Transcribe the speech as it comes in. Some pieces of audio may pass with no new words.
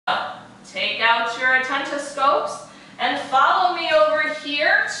take out your attentoscopes and follow me over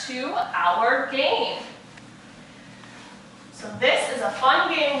here to our game. So this is a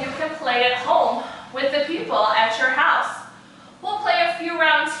fun game you can play at home with the people at your house. We'll play a few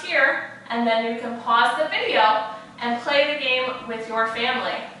rounds here, and then you can pause the video and play the game with your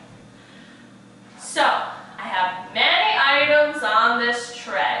family. So, I have many items on this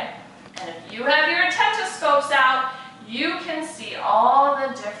tray, and if you have your attentoscopes out, you can see all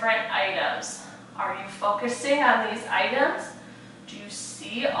the different items. Are you focusing on these items? Do you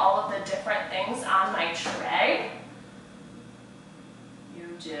see all of the different things on my tray? You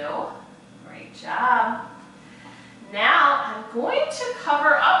do. Great job. Now I'm going to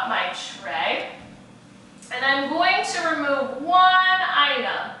cover up my tray, and I'm going to remove one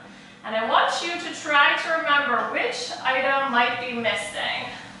item. And I want you to try to remember which item might be missing.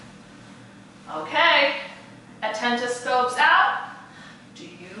 Okay, attentoscopes out. Do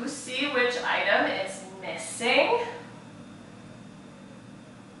you see which item is missing?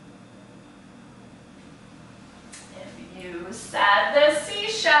 If you said the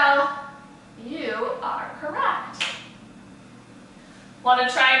seashell, you are correct. Want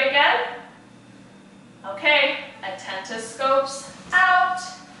to try it again? Okay, attentoscopes out.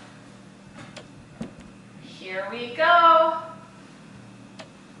 Here we go.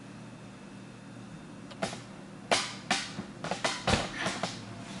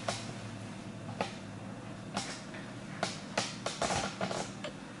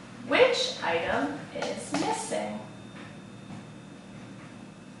 Which item is missing?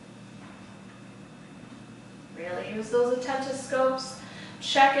 Really use those attentoscopes.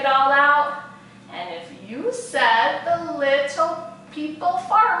 Check it all out. And if you said the Little People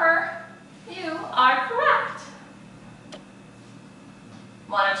Farmer, you are correct.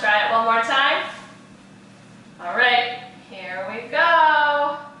 Want to try it one more time? All right, here we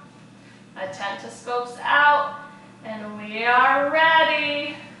go. Attentoscopes out, and we are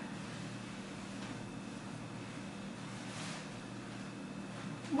ready.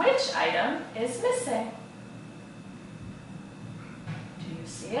 Which item is missing? Do you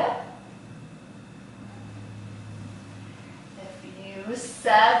see it? If you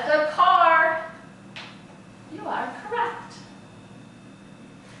said the car, you are correct.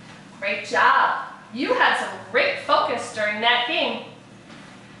 Great job. You had some great focus during that game.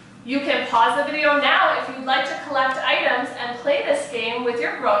 You can pause the video now if you'd like to collect items and play this game with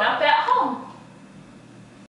your grown-up at home.